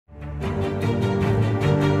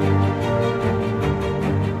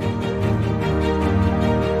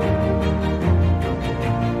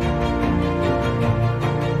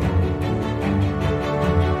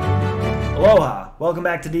Welcome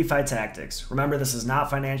back to DeFi Tactics. Remember, this is not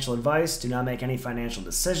financial advice. Do not make any financial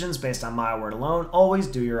decisions based on my word alone. Always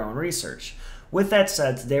do your own research. With that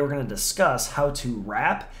said, today we're going to discuss how to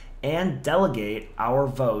wrap and delegate our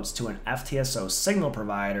votes to an FTSO signal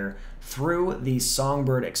provider through the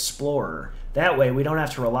Songbird Explorer. That way we don't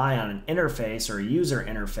have to rely on an interface or a user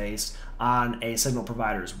interface on a signal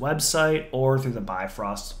provider's website or through the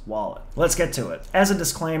Bifrost wallet. Let's get to it. As a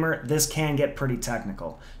disclaimer, this can get pretty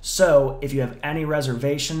technical. So if you have any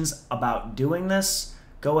reservations about doing this,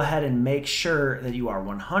 go ahead and make sure that you are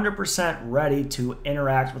 100% ready to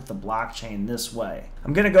interact with the blockchain this way.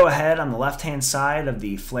 I'm going to go ahead on the left-hand side of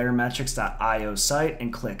the flaremetrics.io site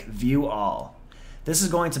and click View All. This is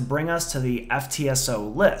going to bring us to the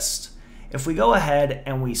FTSO list. If we go ahead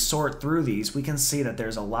and we sort through these, we can see that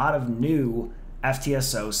there's a lot of new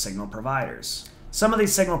FTSO signal providers. Some of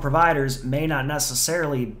these signal providers may not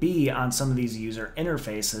necessarily be on some of these user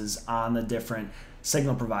interfaces on the different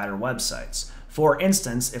signal provider websites. For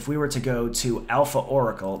instance, if we were to go to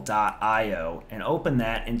alphaoracle.io and open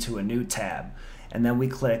that into a new tab, and then we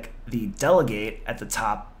click the Delegate at the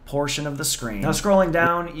top portion of the screen. Now scrolling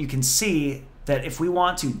down, you can see that if we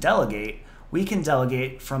want to delegate, we can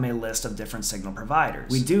delegate from a list of different signal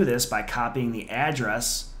providers. We do this by copying the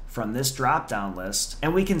address from this drop-down list,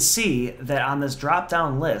 and we can see that on this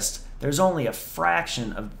drop-down list, there's only a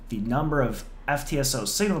fraction of the number of FTSO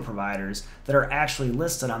signal providers that are actually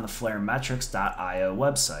listed on the flaremetrics.io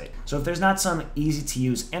website. So if there's not some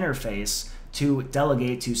easy-to-use interface to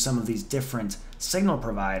delegate to some of these different signal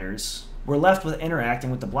providers, we're left with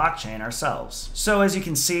interacting with the blockchain ourselves. So as you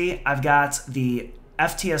can see, I've got the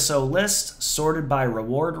FTSO list sorted by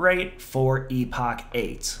reward rate for Epoch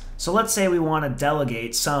 8. So let's say we want to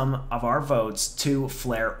delegate some of our votes to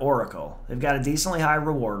Flare Oracle. They've got a decently high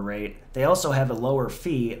reward rate. They also have a lower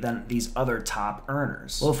fee than these other top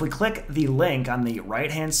earners. Well, if we click the link on the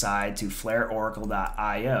right-hand side to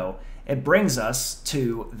flareoracle.io, it brings us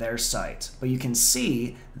to their site. But you can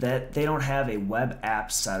see that they don't have a web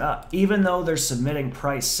app set up. Even though they're submitting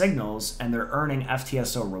price signals and they're earning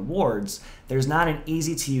FTSO rewards, there's not an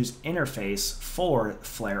easy-to-use interface for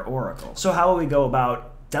Flare Oracle. So how will we go about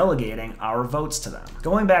delegating our votes to them?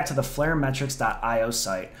 Going back to the flaremetrics.io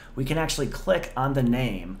site, we can actually click on the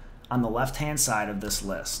name on the left-hand side of this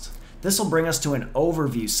list. This will bring us to an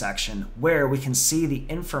overview section where we can see the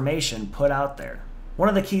information put out there. One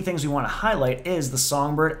of the key things we want to highlight is the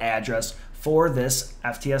Songbird address for this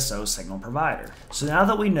FTSO signal provider. So now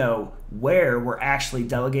that we know where we're actually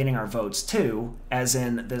delegating our votes to, as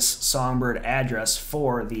in this Songbird address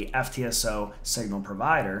for the FTSO signal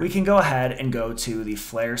provider, we can go ahead and go to the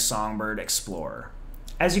Flare Songbird Explorer.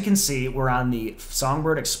 As you can see, we're on the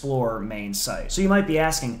Songbird Explorer main site. So you might be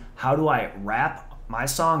asking, how do I wrap my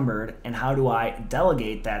Songbird and how do I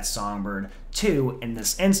delegate that Songbird to, in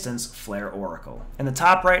this instance, Flare Oracle? In the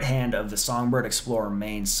top right hand of the Songbird Explorer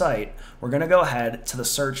main site, we're going to go ahead to the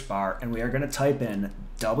search bar and we are going to type in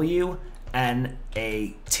WNAT.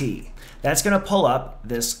 That's going to pull up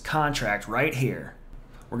this contract right here.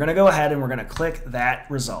 We're going to go ahead and we're going to click that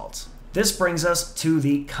result. This brings us to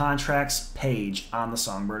the contracts page on the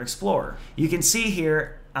Songbird Explorer. You can see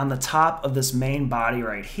here on the top of this main body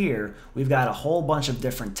right here, we've got a whole bunch of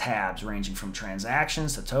different tabs ranging from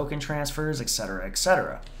transactions to token transfers, etc.,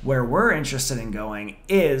 etc. Where we're interested in going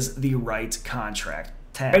is the right contract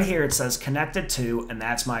tab. Right here it says connected to, and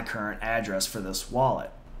that's my current address for this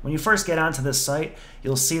wallet. When you first get onto this site,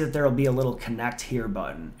 you'll see that there will be a little connect here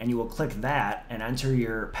button, and you will click that and enter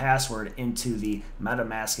your password into the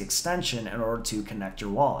MetaMask extension in order to connect your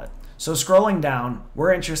wallet. So scrolling down,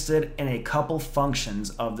 we're interested in a couple functions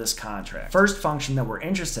of this contract. First function that we're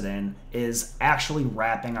interested in is actually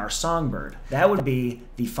wrapping our Songbird. That would be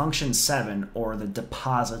the function 7, or the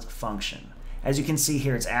deposit function. As you can see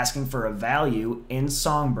here, it's asking for a value in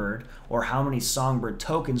Songbird, or how many Songbird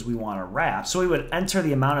tokens we want to wrap. So we would enter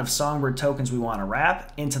the amount of Songbird tokens we want to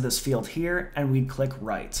wrap into this field here, and we'd click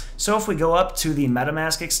Write. So if we go up to the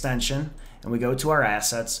MetaMask extension, and we go to our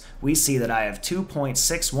assets, we see that I have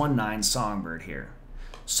 2.619 Songbird here.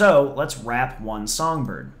 So let's wrap one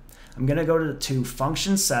Songbird. I'm going to go to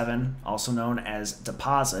function 7, also known as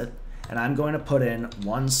deposit, and I'm going to put in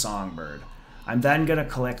one Songbird. I'm then going to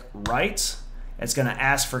click Write. It's going to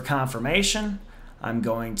ask for confirmation. I'm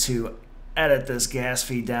going to edit this gas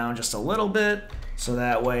fee down just a little bit so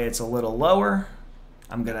that way it's a little lower.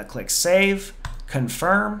 I'm going to click Save,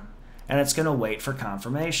 Confirm, and it's going to wait for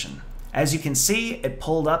confirmation. As you can see, it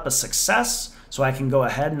pulled up a success, so I can go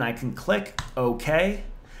ahead and I can click OK.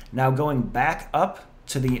 Now going back up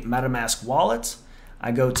to the MetaMask wallet,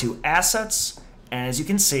 I go to Assets, And as you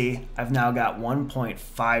can see, I've now got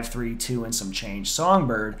 1.532 and some change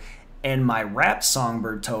Songbird, and my wrapped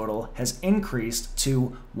Songbird total has increased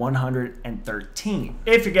to 113.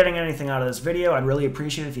 If you're getting anything out of this video, I'd really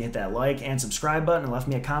appreciate it if you hit that like and subscribe button and left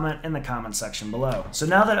me a comment in the comment section below. So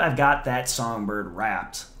now that I've got that Songbird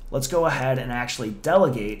wrapped, let's go ahead and actually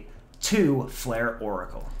delegate to Flare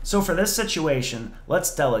Oracle. So for this situation,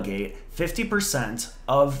 let's delegate 50%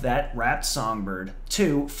 of that wrapped Songbird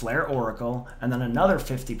to Flare Oracle, and then another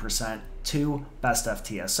 50% to Best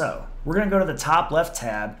FTSO. We're going to go to the top left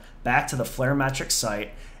tab, back to the Flare Metrics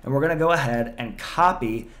site, and we're going to go ahead and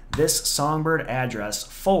copy this Songbird address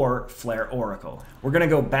for Flare Oracle. We're going to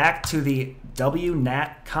go back to the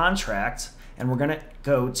WNAT contract, and we're going to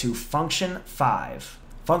go to function 5.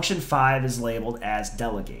 Function 5 is labeled as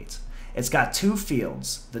Delegate. It's got two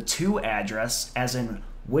fields, the to address, as in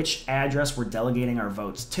which address we're delegating our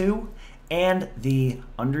votes to, and the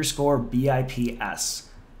underscore BIPS,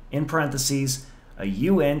 in parentheses, a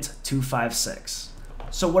uint 256.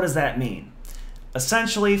 So what does that mean?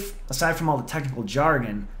 Essentially, aside from all the technical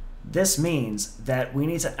jargon, this means that we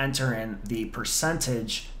need to enter in the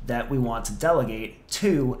percentage that we want to delegate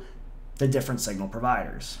to the different signal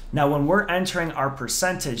providers. Now, when we're entering our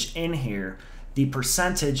percentage in here, the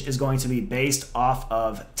percentage is going to be based off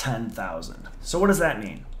of 10,000. So what does that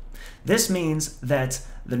mean? This means that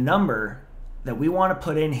the number that we want to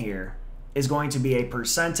put in here is going to be a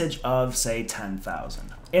percentage of, say,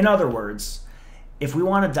 10,000. In other words, if we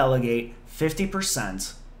want to delegate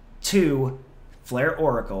 50% to Flare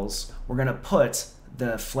Oracles, we're going to put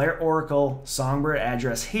the Flare Oracle Songbird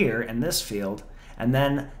address here in this field, and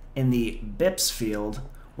then in the BIPS field,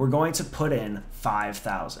 we're going to put in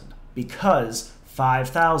 5,000 because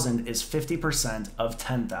 5,000 is 50% of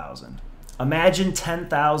 10,000. Imagine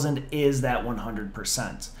 10,000 is that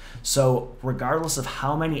 100%. So regardless of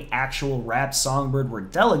how many actual wrapped Songbird we're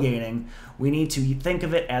delegating, we need to think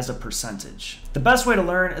of it as a percentage. The best way to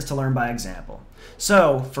learn is to learn by example.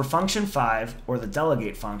 So for function 5, or the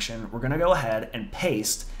delegate function, we're going to go ahead and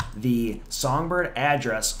paste the Songbird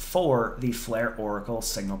address for the Flare Oracle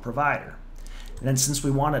signal provider. And then since we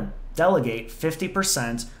want to delegate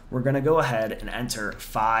 50%, we're going to go ahead and enter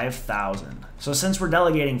 5,000. So since we're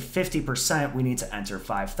delegating 50%, we need to enter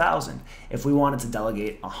 5,000. If we wanted to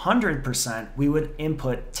delegate 100%, we would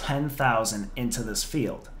input 10,000 into this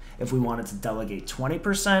field. If we wanted to delegate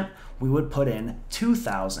 20%, we would put in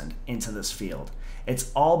 2,000 into this field.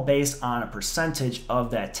 It's all based on a percentage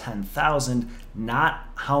of that 10,000, not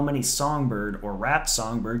how many Songbird or wrapped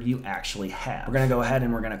Songbird you actually have. We're going to go ahead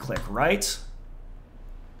and we're going to click Write.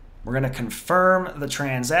 We're going to confirm the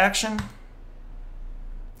transaction.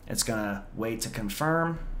 It's going to wait to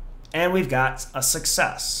confirm. And we've got a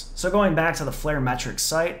success. So going back to the Flare Metrics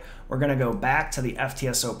site, we're going to go back to the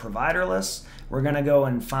FTSO provider list. We're going to go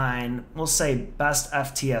and find, we'll say Best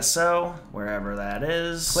FTSO, wherever that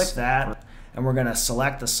is. Click that. And we're going to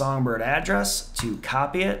select the Songbird address to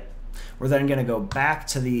copy it. We're then going to go back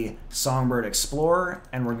to the Songbird Explorer,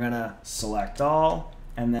 and we're going to select all,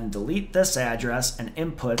 and then delete this address and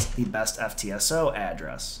input the Best FTSO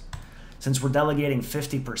address. Since we're delegating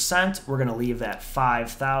 50%, we're going to leave that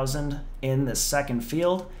 5,000 in this second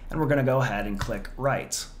field, and we're going to go ahead and click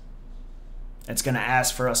Write. It's going to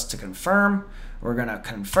ask for us to confirm. We're going to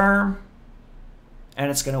confirm,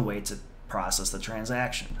 and it's going to wait to process the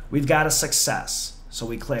transaction. We've got a success, so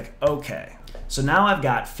we click OK. So now I've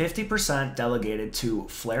got 50% delegated to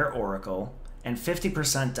Flare Oracle and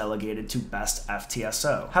 50% delegated to Best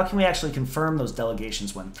FTSO. How can we actually confirm those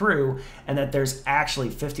delegations went through and that there's actually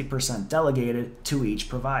 50% delegated to each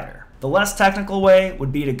provider? The less technical way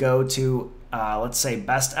would be to go to, let's say,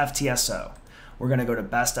 Best FTSO. We're going to go to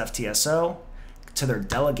Best FTSO, to their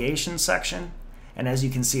delegation section, and as you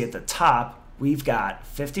can see at the top, we've got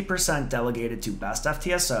 50% delegated to Best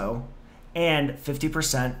FTSO and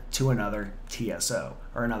 50% to another TSO,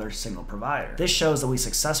 or another signal provider. This shows that we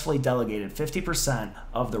successfully delegated 50%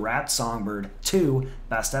 of the wrapped Songbird to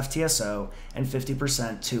Best FTSO and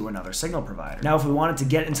 50% to another signal provider. Now, if we wanted to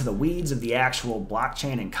get into the weeds of the actual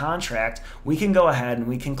blockchain and contract, we can go ahead and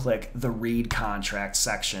we can click the Read Contract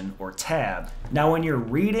section or tab. Now, when you're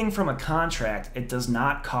reading from a contract, it does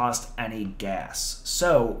not cost any gas.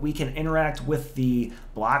 So we can interact with the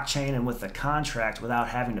blockchain and with the contract without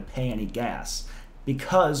having to pay any gas.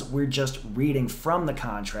 Because we're just reading from the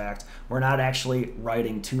contract, we're not actually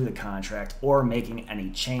writing to the contract or making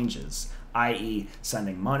any changes, i.e.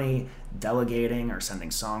 sending money, delegating, or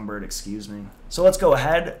sending Songbird, excuse me. So let's go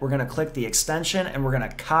ahead, we're gonna click the extension and we're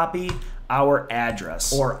gonna copy our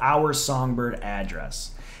address, or our Songbird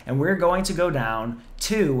address. And we're going to go down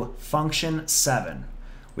to function 7.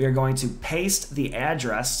 we are going to paste the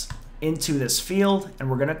address into this field, and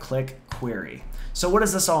we're going to click query. So what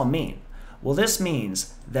does this all mean? Well, this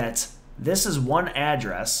means that this is one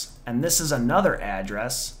address and this is another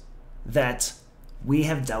address that we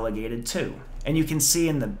have delegated to. And you can see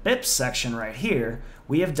in the BIPs section right here,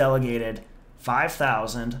 we have delegated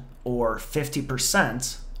 5,000 or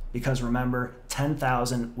 50%, because remember,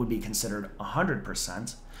 10,000 would be considered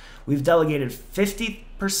 100%. We've delegated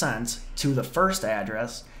 50% to the first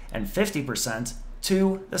address and 50%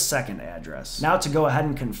 to the second address. Now to go ahead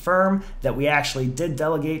and confirm that we actually did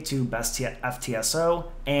delegate to Best FTSO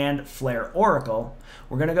and Flare Oracle,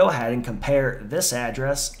 we're going to go ahead and compare this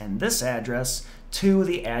address and this address to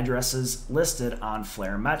the addresses listed on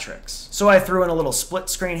Flare Metrics. So I threw in a little split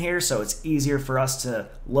screen here so it's easier for us to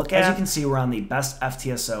look at. As you can see, we're on the Best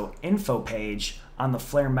FTSO info page on the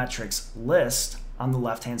Flare Metrics list on the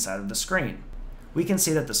left-hand side of the screen. We can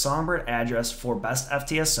see that the Songbird address for Best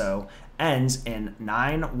FTSO ends in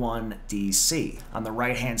 91DC. On the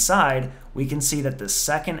right-hand side, we can see that the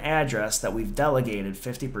second address that we've delegated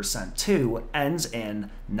 50% to ends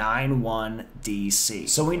in 91DC.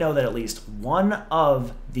 So we know that at least one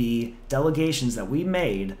of the delegations that we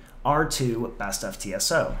made are to Best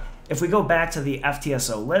FTSO. If we go back to the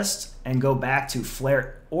FTSO list and go back to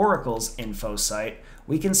Flare Oracle's info site,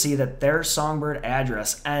 we can see that their Songbird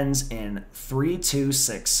address ends in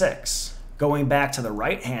 3266. Going back to the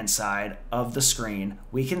right-hand side of the screen,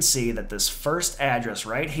 we can see that this first address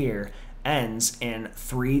right here ends in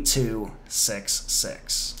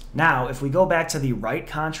 3266. Now, if we go back to the right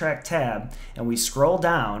contract tab and we scroll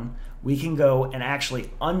down, we can go and actually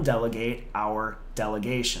undelegate our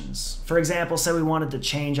delegations. For example, say we wanted to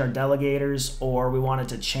change our delegators or we wanted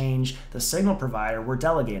to change the signal provider we're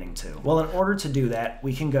delegating to. Well, in order to do that,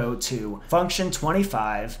 we can go to function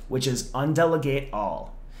 25, which is undelegate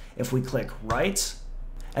all. If we click right,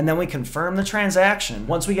 and then we confirm the transaction,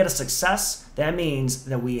 once we get a success, that means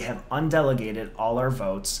that we have undelegated all our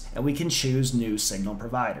votes and we can choose new signal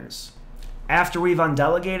providers. After we've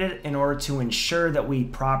undelegated, in order to ensure that we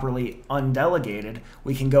properly undelegated,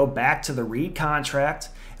 we can go back to the read contract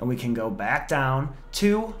and we can go back down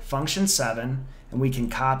to function 7 and we can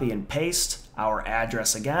copy and paste our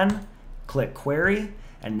address again, click query,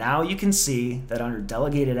 and now you can see that under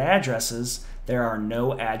delegated addresses, there are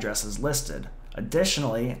no addresses listed.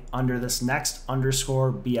 Additionally, under this next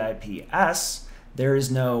underscore BIPS, there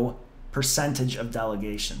is no percentage of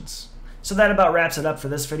delegations. So that about wraps it up for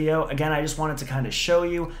this video. Again, I just wanted to kind of show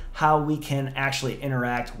you how we can actually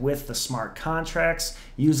interact with the smart contracts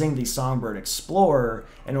using the Songbird Explorer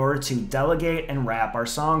in order to delegate and wrap our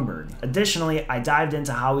Songbird. Additionally, I dived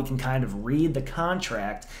into how we can kind of read the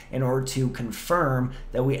contract in order to confirm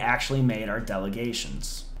that we actually made our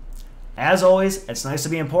delegations. As always, it's nice to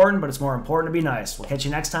be important, but it's more important to be nice. We'll catch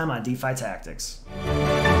you next time on DeFi Tactics.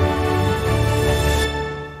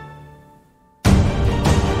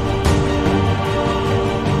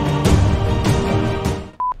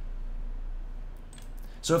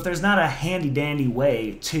 So if there's not a handy-dandy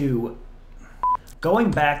way to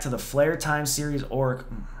going back to the Flare time series, or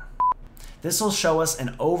this will show us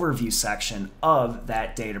an overview section of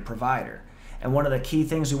that data provider. And one of the key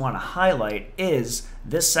things we want to highlight is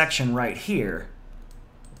this section right here.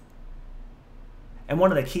 And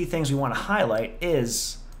one of the key things we want to highlight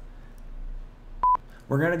is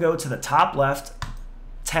we're going to go to the top left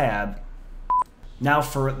tab. Now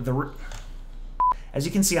for the, as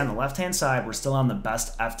you can see on the left-hand side, we're still on the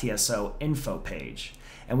Best FTSO info page.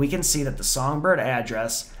 And we can see that the Songbird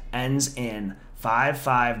address ends in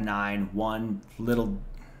 5591 little.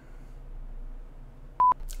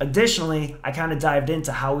 Additionally, I kind of dived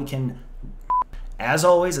into how we can, as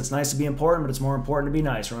always, it's nice to be important, but it's more important to be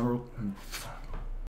nice. Remember,